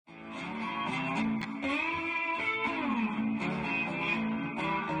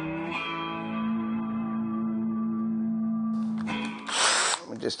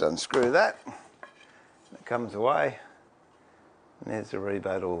just unscrew that. It comes away, and there's the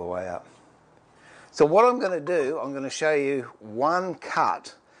rebate all the way up. So what I'm going to do, I'm going to show you one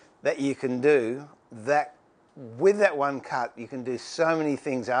cut that you can do that with that one cut you can do so many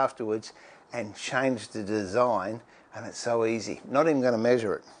things afterwards and change the design, and it's so easy. Not even going to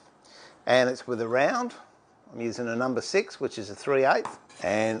measure it. And it's with a round. I'm using a number 6, which is a 3/8,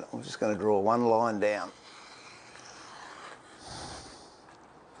 and I'm just going to draw one line down.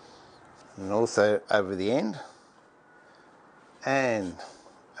 And also over the end and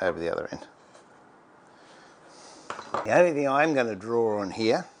over the other end. The only thing I'm going to draw on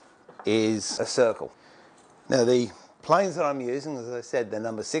here is a circle. Now the planes that I'm using, as I said, they're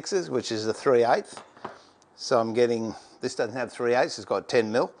number 6s, which is a 3/8. So I'm getting, this doesn't have 3/8, it's got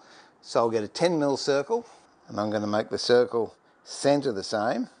 10 mil. So I'll get a 10 mil circle, and I'm going to make the circle centre the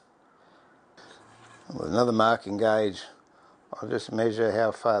same. With another marking gauge, I'll just measure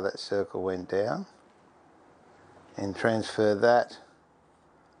how far that circle went down and transfer that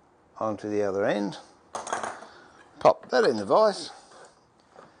onto the other end. Pop that in the vise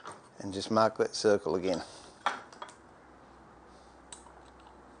and just mark that circle again.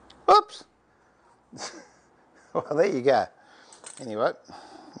 Whoops! Well, there you go. Anyway,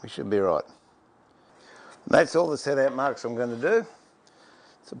 we should be right. That's all the set out marks I'm going to do.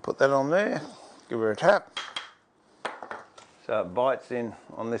 So put that on there, give her a tap so it bites in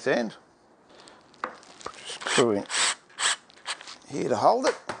on this end. Put a screw in here to hold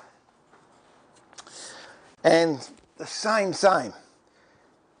it. And the same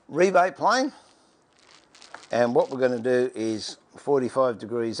rebate plane, and what we're going to do is 45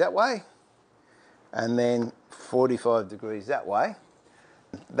 degrees that way and then 45 degrees that way.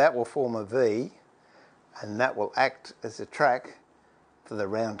 That will form a V, and that will act as a track for the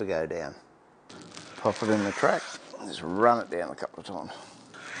round to go down. Pop it in the track and just run it down a couple of times.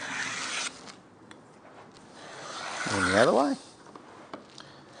 And the other way.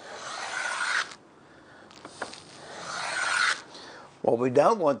 What we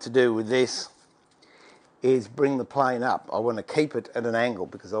don't want to do with this is bring the plane up. I want to keep it at an angle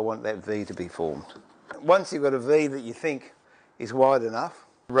because I want that V to be formed. Once you've got a V that you think is wide enough,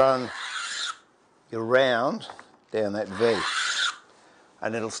 run your round down that V,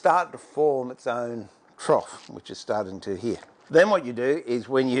 and it'll start to form its own trough, which is starting to here. Then what you do is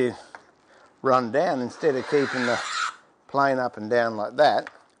when you run down, instead of keeping the plane up and down like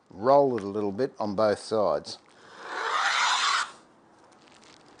that, roll it a little bit on both sides.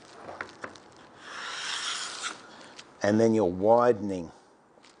 And then you're widening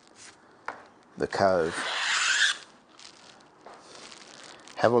the cove.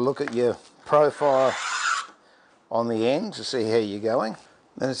 Have a look at your profile on the end to see how you're going.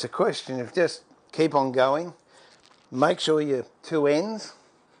 Then it's a question of just keep on going. Make sure your two ends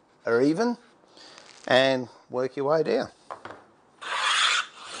are even and work your way down.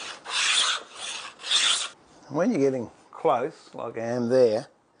 When you're getting close, like I am there,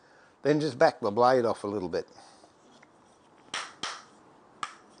 then just back the blade off a little bit.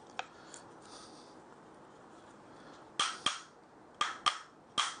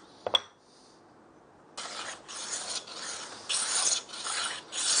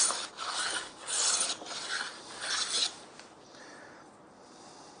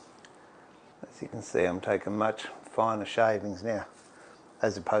 As you can see, I'm taking much finer shavings now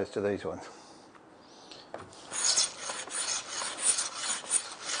as opposed to these ones.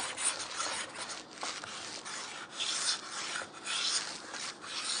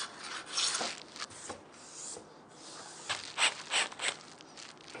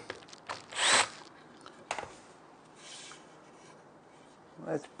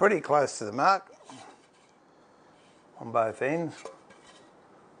 It's pretty close to the mark on both ends,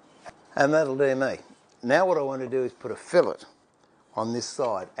 and that'll do me. Now what I want to do is put a fillet on this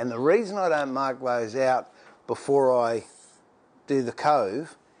side, and the reason I don't mark those out before I do the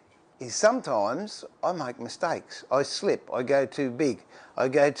cove is sometimes I make mistakes. I slip, I go too big, I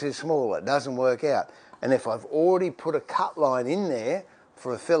go too small, it doesn't work out. And if I've already put a cut line in there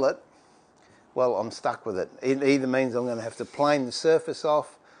for a fillet, well, I'm stuck with it. It either means I'm going to have to plane the surface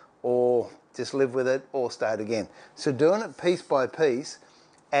off or just live with it or start again. So doing it piece by piece,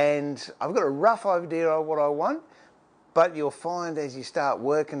 and I've got a rough idea of what I want, but you'll find as you start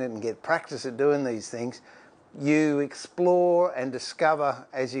working it and get practice at doing these things, you explore and discover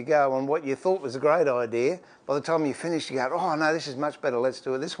as you go, and what you thought was a great idea, by the time you finish you go, oh no, this is much better, let's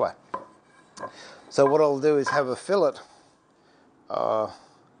do it this way. So what I'll do is have a fillet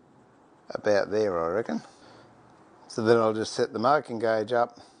about there, I reckon. So then I'll just set the marking gauge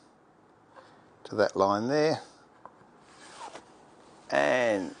up to that line there,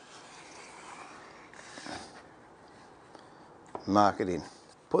 and mark it in.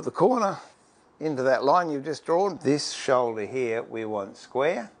 Put the corner into that line you've just drawn. This shoulder here we want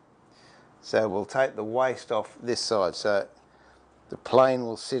square, so we'll take the waist off this side so the plane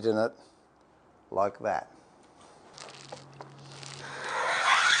will sit in it like that.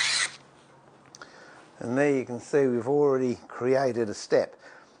 And there you can see we've already created a step.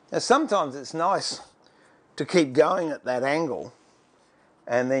 Now sometimes it's nice to keep going at that angle,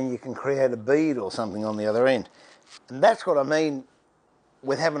 and then you can create a bead or something on the other end. And that's what I mean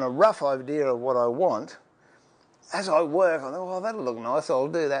with having a rough idea of what I want. As I work, I think, well, that'll look nice, I'll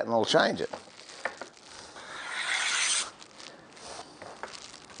do that and I'll change it.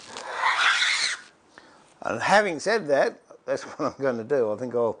 And having said that, that's what I'm going to do. I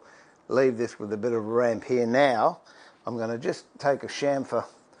think I'll leave this with a bit of a ramp here now. I'm going to just take a chamfer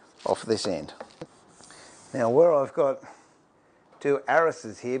off this end. Now where I've got two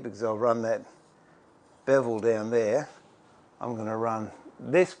arises here, because I'll run that bevel down there, I'm going to run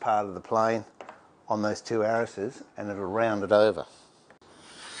this part of the plane on those two arises and it'll round it over.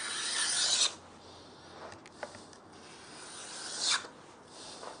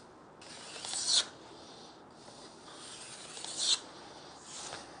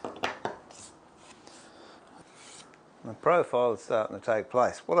 The profile is starting to take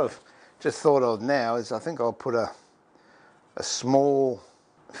place. What I've just thought of now is I think I'll put a small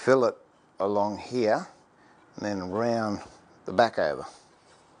fillet along here and then round the back over.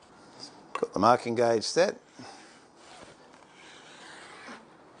 Got the marking gauge set.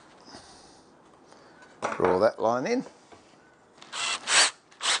 Draw that line in.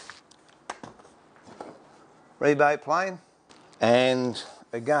 Rebate plane, and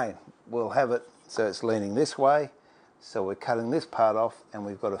again we'll have it so it's leaning this way. So we're cutting this part off and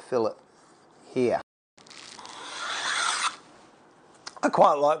we've got a fillet here. I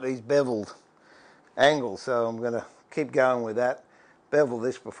quite like these beveled angles, so I'm going to keep going with that. Bevel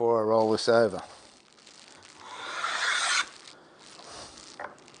this before I roll this over.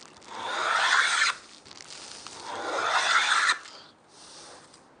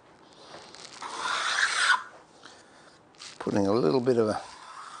 Putting a little bit of a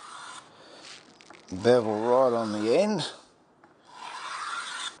bevel right on the end,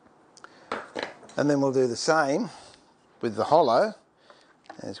 and then we'll do the same with the hollow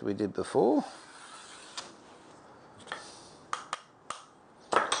as we did before.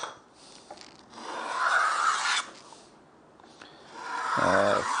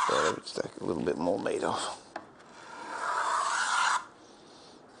 Let's take a little bit more meat off.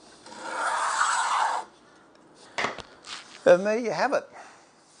 And there you have it.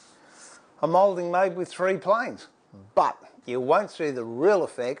 A moulding made with 3 planes. But you won't see the real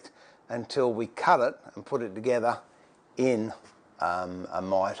effect until we cut it and put it together in a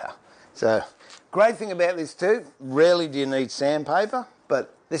mitre. So, great thing about this too, rarely do you need sandpaper,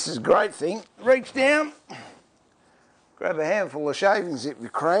 but this is a great thing. Reach down, grab a handful of shavings that we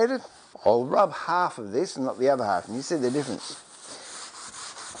created. I'll rub half of this and not the other half, and you see the difference.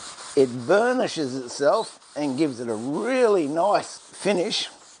 It burnishes itself and gives it a really nice finish,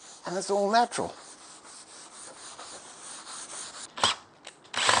 and it's all natural.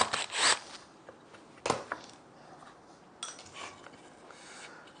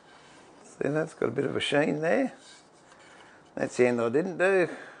 See, that's got a bit of a sheen there. That's the end I didn't do,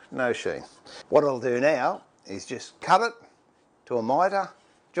 no sheen. What I'll do now is just cut it to a mitre,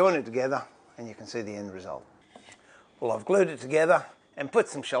 join it together, and you can see the end result. Well, I've glued it together and put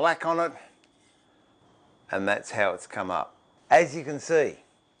some shellac on it, and that's how it's come up. As you can see,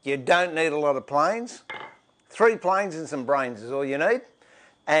 you don't need a lot of planes. 3 planes and some brains is all you need.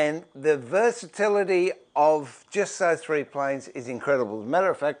 And the versatility of just those 3 planes is incredible. As a matter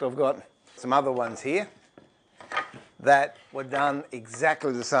of fact, I've got some other ones here that were done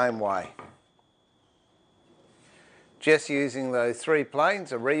exactly the same way. Just using those 3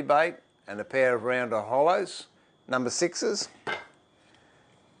 planes, a rebate and a pair of rounder hollows, number 6s.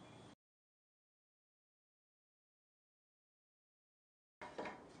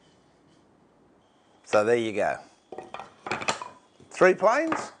 So there you go. 3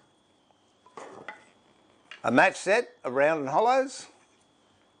 planes, a match set of round and hollows,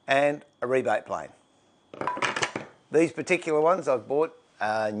 and a rebate plane. These particular ones I've bought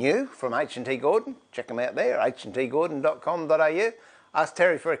new from H&T Gordon. Check them out there, htgordon.com.au. Ask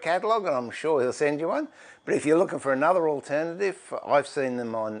Terry for a catalogue and I'm sure he'll send you one. But if you're looking for another alternative, I've seen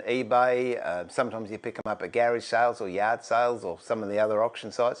them on eBay. Sometimes you pick them up at garage sales or yard sales or some of the other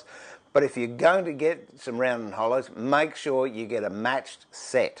auction sites. But if you're going to get some round and hollows, make sure you get a matched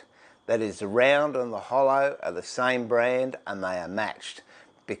set. that is the round and the hollow are the same brand and they are matched,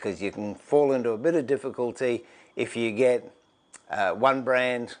 because you can fall into a bit of difficulty if you get one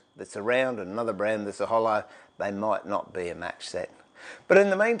brand that's a round and another brand that's a hollow. They might not be a match set. But in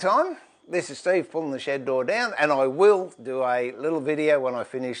the meantime, this is Steve pulling the shed door down, and I will do a little video when I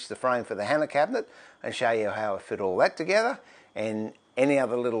finish the frame for the Hannah cabinet and show you how I fit all that together, and any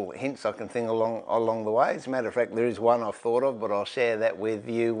other little hints I can think along the way. As a matter of fact, there is one I've thought of, but I'll share that with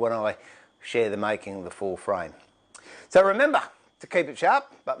you when I share the making of the full frame. So remember to keep it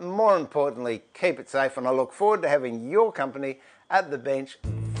sharp, but more importantly, keep it safe, and I look forward to having your company at the bench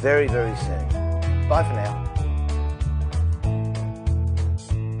very, very soon. Bye for now.